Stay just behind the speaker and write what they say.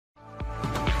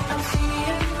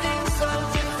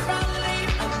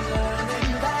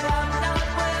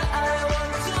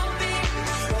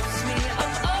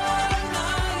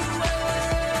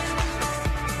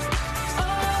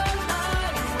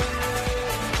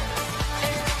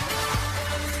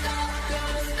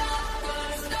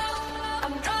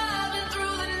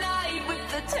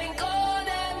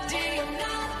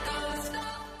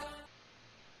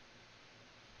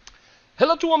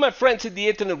Hello to all my friends in the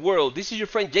internet world. This is your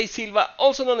friend Jay Silva,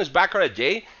 also known as Baccarat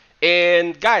Jay.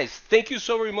 And guys, thank you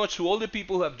so very much to all the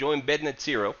people who have joined BetNet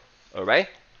Zero. All right.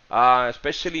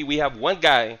 Especially we have one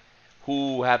guy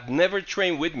who have never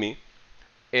trained with me,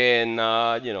 and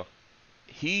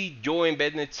he joined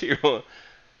BetNet Zero.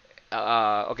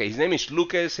 Okay, his name is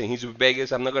Lucas, and he's from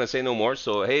Vegas. I'm not gonna say no more.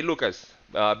 So hey, Lucas,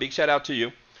 big shout out to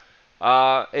you.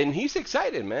 And he's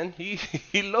excited, man. He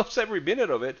he loves every minute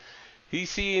of it. He's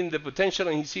seeing the potential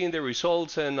and he's seeing the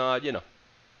results, and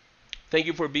thank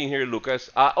you for being here, Lucas.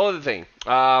 Other thing,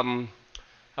 I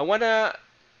wanna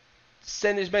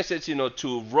send this message,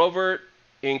 to Robert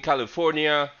in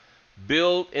California,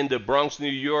 Bill in the Bronx, New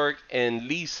York, and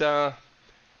Lisa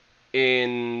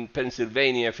in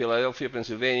Pennsylvania, Philadelphia,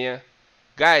 Pennsylvania.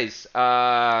 Guys,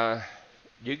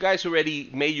 you guys already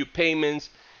made your payments,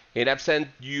 and I've sent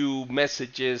you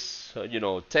messages,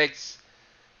 texts,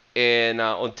 and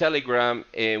on Telegram,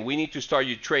 and we need to start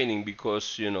your training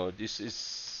because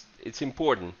it's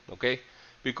important, okay?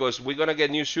 Because we're gonna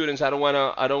get new students. I don't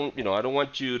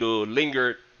want you to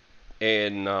linger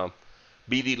and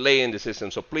be delayed in the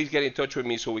system. So please get in touch with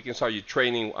me so we can start your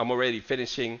training. I'm already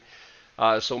finishing.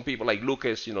 Some people like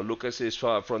Lucas, Lucas is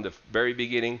from the very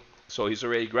beginning, so he's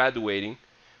already graduating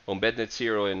on BetNet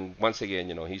Zero, and once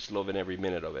again, he's loving every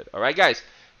minute of it. All right, guys.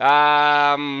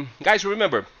 Guys,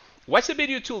 remember, watch the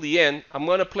video till the end. I'm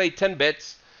gonna play 10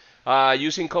 bets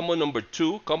using combo number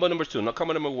two. Combo number two, not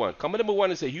combo number one. Combo number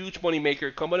one is a huge money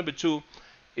maker. Combo number two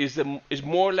is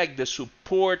more like the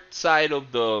support side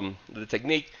of the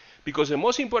technique. Because the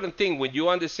most important thing, when you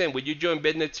understand, when you join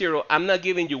BetNet Zero, I'm not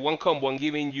giving you one combo.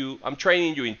 I'm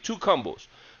training you in two combos.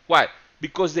 Why?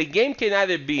 Because the game can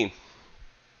either be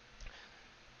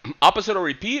opposite or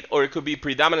repeat, or it could be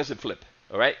predominance and flip.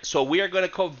 All right. So we are gonna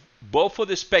cover both of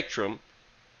the spectrum,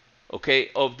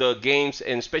 okay, of the games,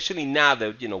 and especially now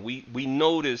that we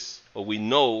notice, or we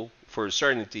know for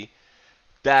certainty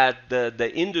that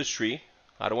the industry.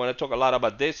 I don't want to talk a lot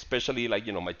about this, especially like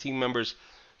my team members.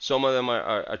 Some of them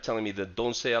are telling me that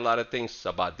don't say a lot of things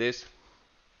about this.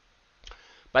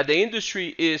 But the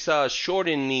industry is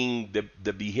shortening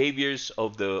the behaviors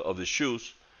of the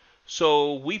shoes.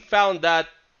 So we found that,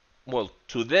 well,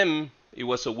 to them it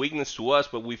was a weakness to us,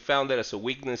 but we found that as a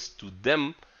weakness to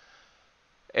them,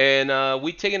 and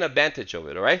we taking advantage of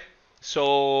it. All right.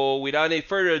 So without any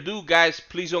further ado, guys,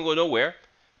 please don't go nowhere.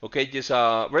 Okay, just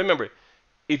remember,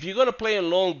 if you're gonna play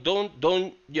along,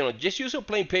 don't just use a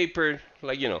plain paper,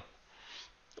 like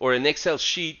or an Excel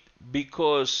sheet,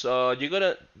 because you're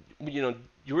gonna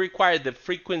you require the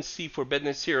frequency for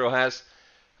BetNet Zero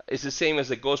is the same as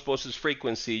the Ghostbusters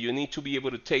frequency. You need to be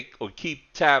able to take or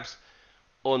keep tabs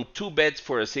on two bets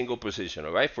for a single position,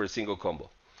 all right, for a single combo.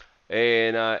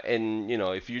 And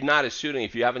if you're not a student,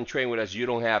 if you haven't trained with us, you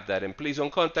don't have that. And please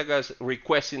don't contact us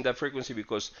requesting that frequency,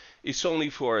 because it's only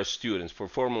for our students, for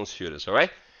formal students. All right.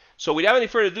 So without any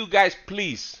further ado, guys,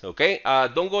 please, okay,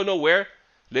 don't go nowhere.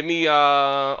 Let me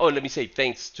say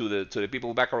thanks to the people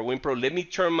of Baccarat Win Pro. Let me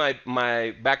turn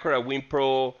my Baccarat Win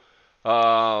Pro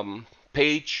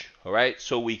page, all right,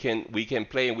 so we can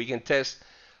play and we can test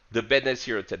the BetNet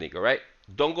Zero technique. All right.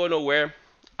 Don't go nowhere.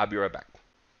 I'll be right back.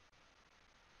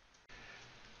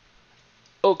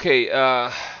 Okay,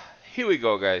 here we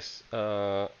go, guys.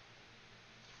 All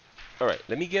right,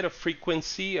 let me get a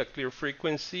frequency, a clear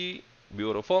frequency.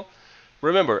 Beautiful.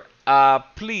 Remember,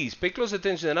 please pay close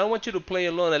attention. And I don't want you to play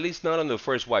alone, at least not on the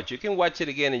first watch. You can watch it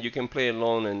again and you can play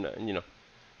alone, and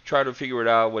try to figure it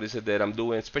out. What is it that I'm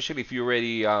doing? Especially if you're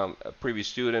already a previous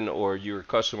student or you're a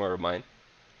customer of mine.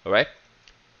 All right.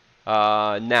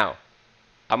 Now,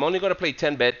 I'm only going to play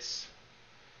 10 bets,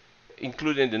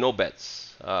 including the no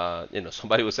bets.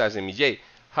 Somebody was asking me, Jay,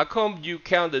 how come you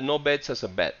count the no bets as a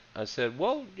bet? I said,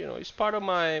 well, it's part of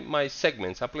my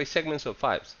segments. I play segments of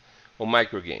fives on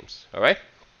micro games. All right.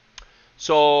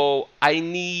 So I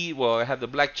have the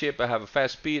black chip. I have a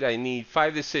fast speed. I need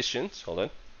 5 decisions. Hold on.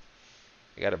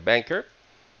 I got a banker.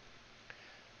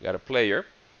 I got a player.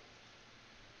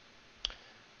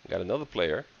 I got another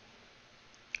player.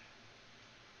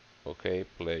 Okay,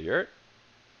 player.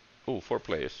 Ooh, 4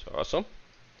 players. Awesome.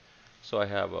 So I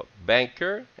have a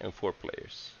banker and 4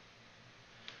 players.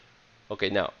 Okay,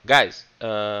 now, guys,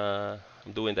 I'm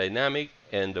doing dynamic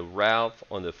and the Ralph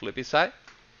on the flippy side.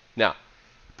 Now,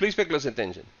 please pay close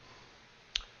attention.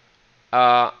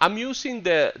 I'm using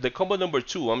the combo number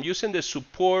 2. I'm using the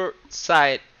support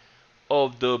side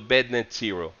of the BetNet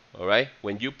Zero. All right.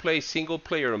 When you play single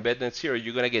player on BetNet Zero,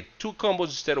 you're gonna get 2 combos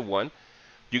instead of 1.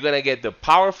 You're gonna get the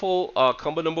powerful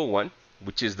combo number 1,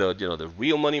 which is the the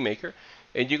real money maker,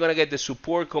 and you're gonna get the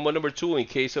support combo number 2 in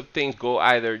case of things go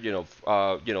either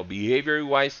behavior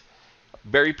wise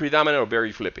very predominant or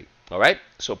very flippy. All right,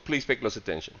 so please pay close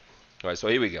attention. All right, so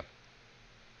here we go.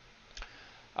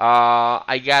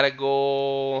 I gotta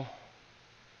go.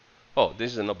 Oh,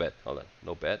 this is a no bet. Hold on,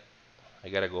 no bet. I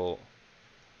gotta go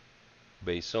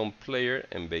based on player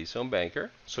and based on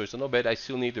banker. So it's a no bet. I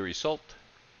still need the result.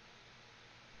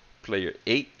 Player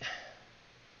 8.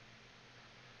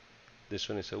 This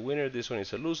one is a winner. This one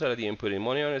is a loser. I didn't put any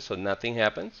money on it, so nothing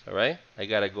happens. All right. I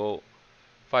gotta go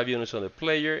 5 units on the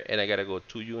player, and I gotta go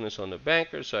 2 units on the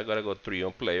banker. So I gotta go 3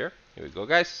 on player. Here we go,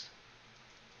 guys.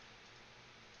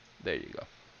 There you go.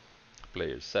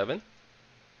 Player 7.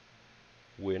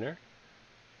 Winner.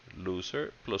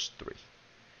 Loser plus 3.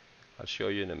 I'll show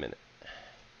you in a minute.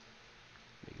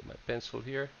 Let me get my pencil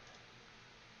here.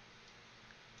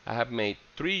 I have made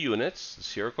 3 units,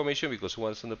 0 commission because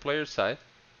one's on the player's side,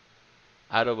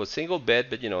 out of a single bet,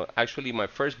 but actually my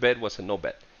first bet was a no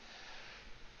bet.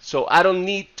 So I don't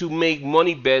need to make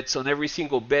money bets on every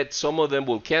single bet. Some of them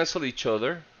will cancel each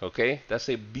other, okay? That's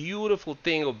a beautiful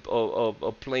thing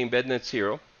of playing BetNet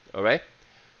Zero, all right?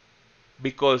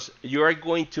 Because you are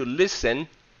going to listen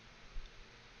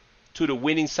to the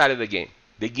winning side of the game.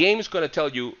 The game is going to tell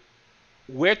you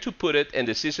where to put it, and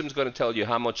the system is going to tell you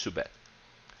how much to bet.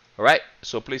 All right,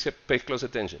 so please pay close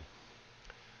attention.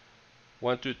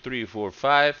 1, 2, 3, 4,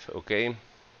 5. Okay,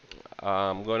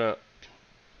 I'm gonna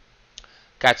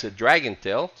catch a dragon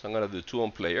tail, so I'm gonna do 2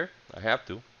 on player. I have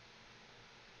to.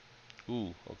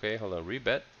 Ooh, okay, hold on.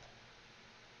 Rebet.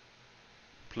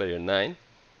 Player 9.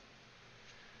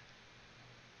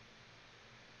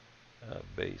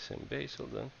 Base and base.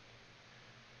 Hold on.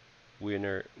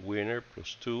 Winner, winner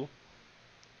plus 2.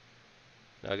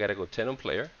 Now I gotta go 10 on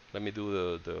player. Let me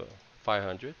do the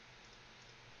 500.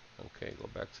 Okay, go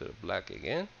back to the black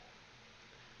again.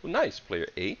 Oh, nice, player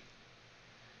 8.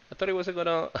 I thought he wasn't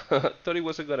gonna. Thought he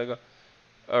wasn't gonna go.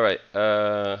 All right.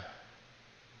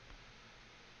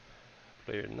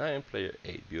 Player 9, player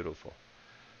 8. Beautiful.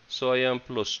 So I am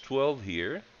plus 12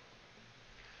 here.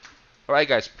 All right,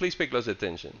 guys. Please pay close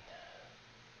attention.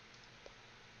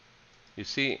 You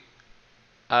see,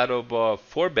 out of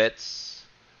 4 bets,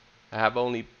 I have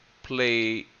only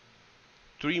played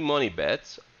 3 money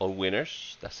bets on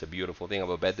winners. That's a beautiful thing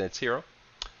about BetNet Zero.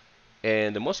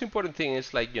 And the most important thing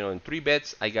is, like, in 3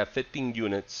 bets, I got 15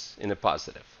 units in the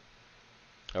positive.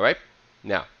 All right?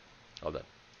 Now, hold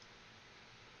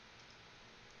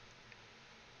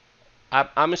on.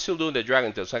 I'm still doing the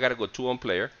dragon tail, so I got to go 2 on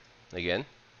player again.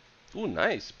 Ooh,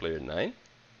 nice. Player 9.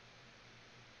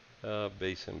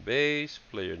 Base and base.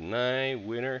 Player 9.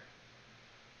 Winner.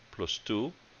 Plus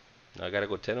 2. Now I got to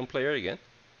go 10 on player again.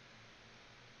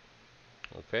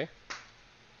 Okay.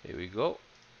 Here we go.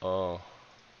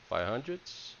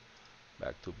 500s.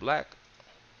 Back to black.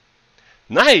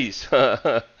 Nice!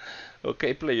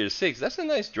 Okay, player 6. That's a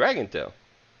nice dragon tail.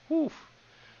 Whew.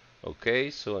 Okay,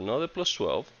 so another plus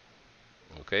 12.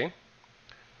 Okay.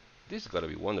 This is gotta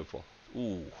be wonderful.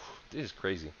 Ooh, this is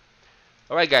crazy.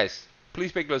 Alright, guys.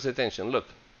 Please pay close attention. Look.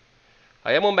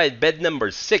 I am on my bet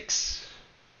number 6.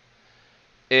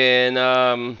 And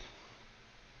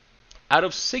out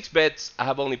of 6 bets, I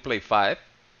have only played 5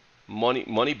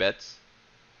 money bets.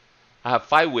 I have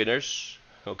 5 winners,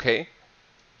 okay,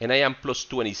 and I am plus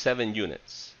 27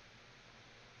 units.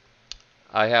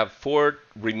 I have 4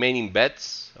 remaining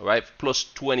bets, all right, plus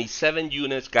 27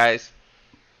 units, guys,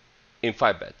 in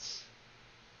 5 bets,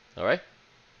 all right,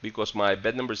 because my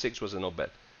bet number 6 was a no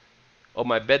bet. Oh,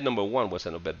 my bet number 1 was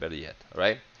a no bet, better yet, all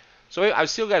right. So I've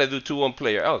still got to do 2 on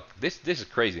player. Oh, this is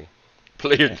crazy.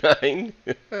 Player 9.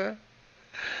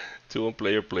 2 on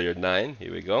player, player 9.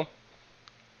 Here we go.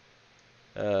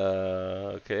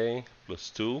 Okay, plus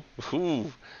 2.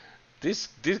 Ooh, this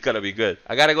gotta be good.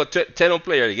 I gotta go 10 on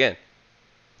player again.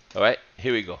 All right,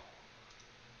 here we go.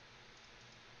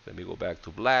 Let me go back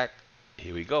to black.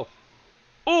 Here we go.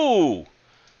 Ooh,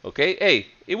 okay. Hey,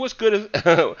 it was good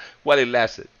while it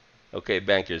lasted. Okay,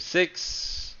 banker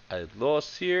 6. I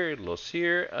lost here, lost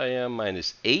here. I am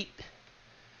minus 8.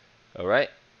 All right.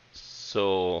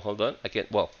 So hold on. I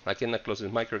cannot close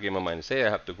this micro game on minus 8. I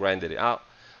have to grind it out.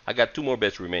 I got 2 more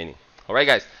bets remaining. All right,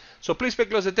 guys. So please pay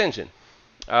close attention.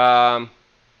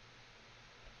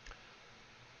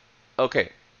 Okay.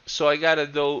 So I gotta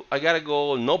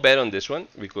go no bet on this one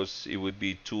because it would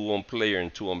be 2 on player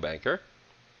and 2 on banker.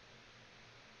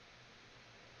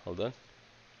 Hold on.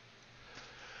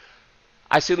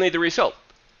 I still need the result.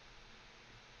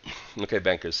 Okay,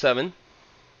 banker 7.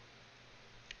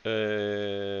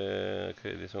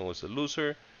 Okay, this one was a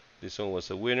loser. This one was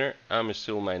a winner. I'm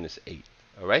still minus 8.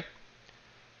 All right.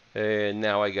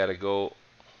 Now I gotta go.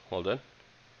 Hold on.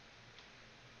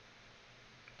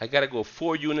 I gotta go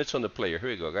 4 units on the player. Here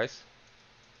we go, guys.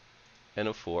 and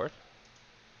a fourth.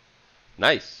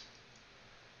 Nice.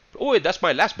 Oh, wait, that's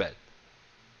my last bet.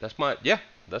 That's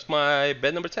my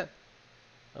bet number 10.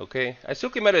 Okay, I still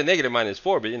came out at negative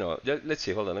 -4, but let's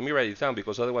see. Hold on, let me write it down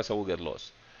because otherwise I will get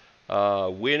lost.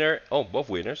 Winner. Oh, both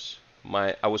winners.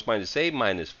 I was -8,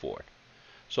 -4.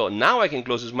 So now I can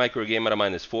close this micro game at a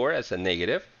 -4 as a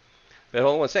negative. But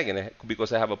hold on one second,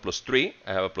 because I have a +3,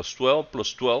 I have a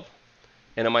 +12,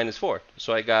 and a -4.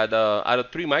 So I got out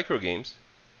of 3 micro games.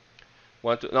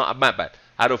 No, my bad.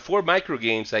 Out of 4 micro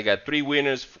games, I got 3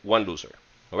 winners, 1 loser.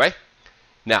 All right.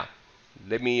 Now,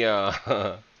 let me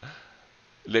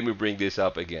let me bring this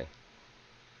up again.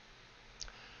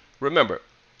 Remember,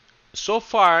 so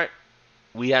far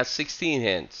we have 16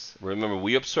 hands. Remember,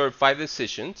 we observed 5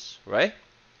 decisions, right?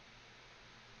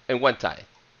 And 1 tie.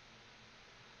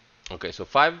 Okay, so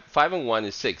 5 and 1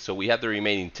 is 6. So we have the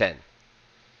remaining 10.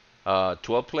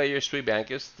 12 players, 3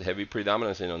 bankers, heavy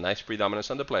predominance, nice predominance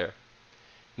on the player.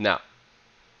 Now,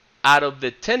 out of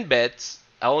the 10 bets,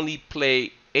 I only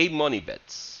play 8 money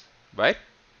bets, right?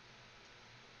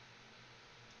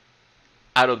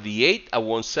 Out of the 8, I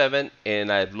won 7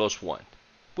 and I've lost 1,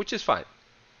 which is fine.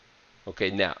 Okay,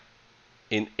 now,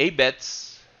 in 8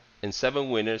 bets and 7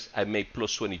 winners, I made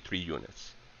plus 23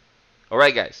 units. All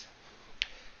right, guys.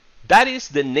 That is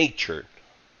the nature,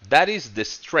 that is the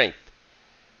strength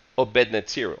of BetNet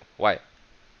Zero. Why?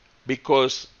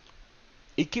 Because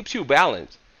it keeps you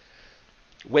balanced.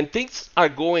 When things are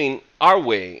going our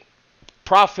way,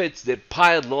 profits that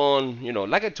pile on,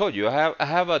 like I told you, I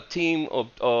have a team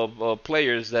of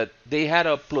players that they had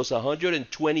a plus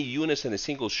 120 units in a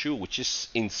single shoe, which is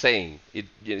insane.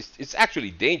 It's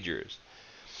actually dangerous.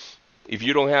 If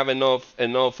you don't have enough,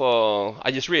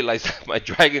 I just realized that my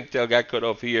dragon tail got cut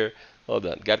off here. Hold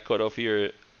on, got cut off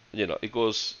here. It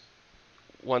goes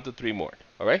 1 to 3 more.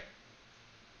 All right.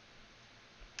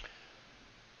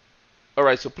 All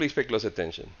right. So please pay close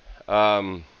attention.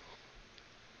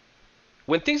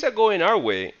 When things are going our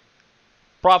way,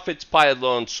 profits pile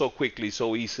on so quickly,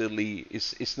 so easily.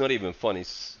 It's not even fun.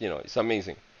 It's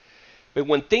amazing. But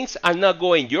when things are not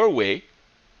going your way,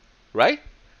 right?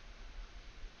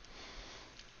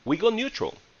 We go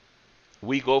neutral.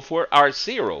 We go for our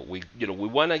 0. We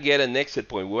want to get an exit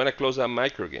point. We want to close that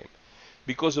micro game.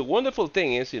 Because the wonderful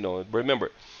thing is,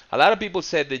 remember, a lot of people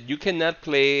said that you cannot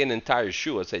play an entire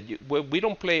shoe. I said, well, we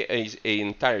don't play an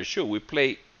entire shoe. We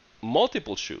play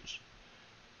multiple shoes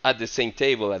at the same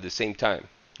table at the same time.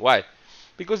 Why?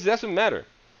 Because it doesn't matter.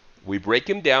 We break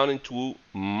them down into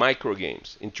micro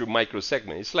games, into micro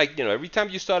segments. It's like, every time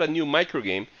you start a new micro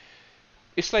game,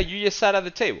 it's like you just sat at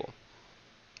the table.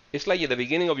 It's like at the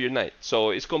beginning of your night.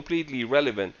 So it's completely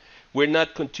irrelevant. We're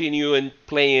not continuing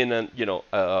playing an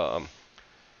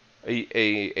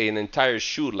entire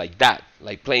shoe like that,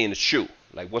 like playing a shoe.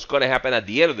 Like what's going to happen at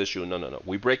the end of the shoe. No.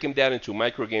 We break them down into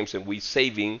micro games and we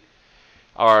saving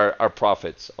our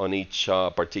profits on each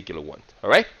particular one. All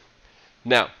right?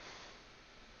 Now,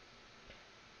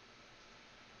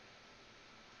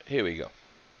 here we go.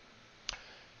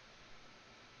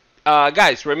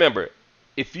 Guys, remember,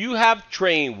 if you have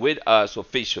trained with us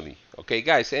officially, okay,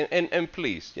 guys, and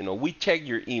please, we check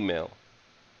your email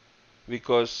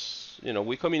because,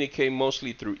 we communicate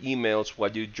mostly through emails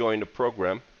while you join the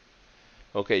program,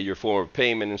 okay, your form of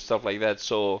payment and stuff like that.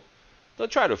 So don't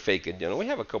try to fake it. We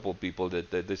have a couple of people that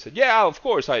they said, yeah, of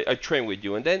course, I train with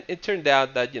you. And then it turned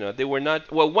out that, they were not,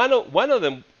 well, one of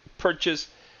them purchased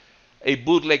a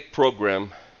bootleg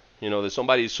program, that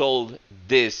somebody sold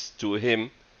this to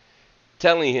him,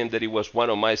 telling him that it was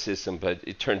one of my systems, but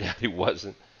it turned out it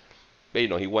wasn't. But,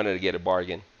 he wanted to get a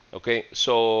bargain. Okay,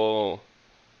 so,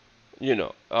 you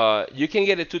can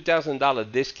get a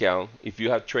 $2,000 discount if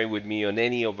you have trained with me on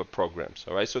any of the programs.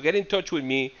 All right, so get in touch with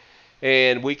me,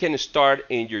 and we can start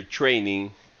in your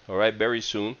training. All right, very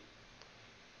soon.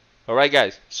 All right,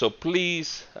 guys. So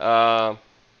please don't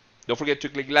forget to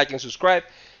click like and subscribe,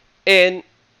 and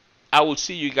I will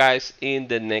see you guys in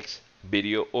the next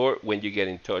video or when you get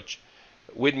in touch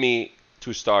with me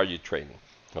to start your training.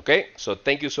 Okay, so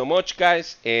thank you so much,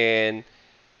 guys, and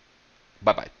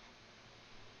bye-bye.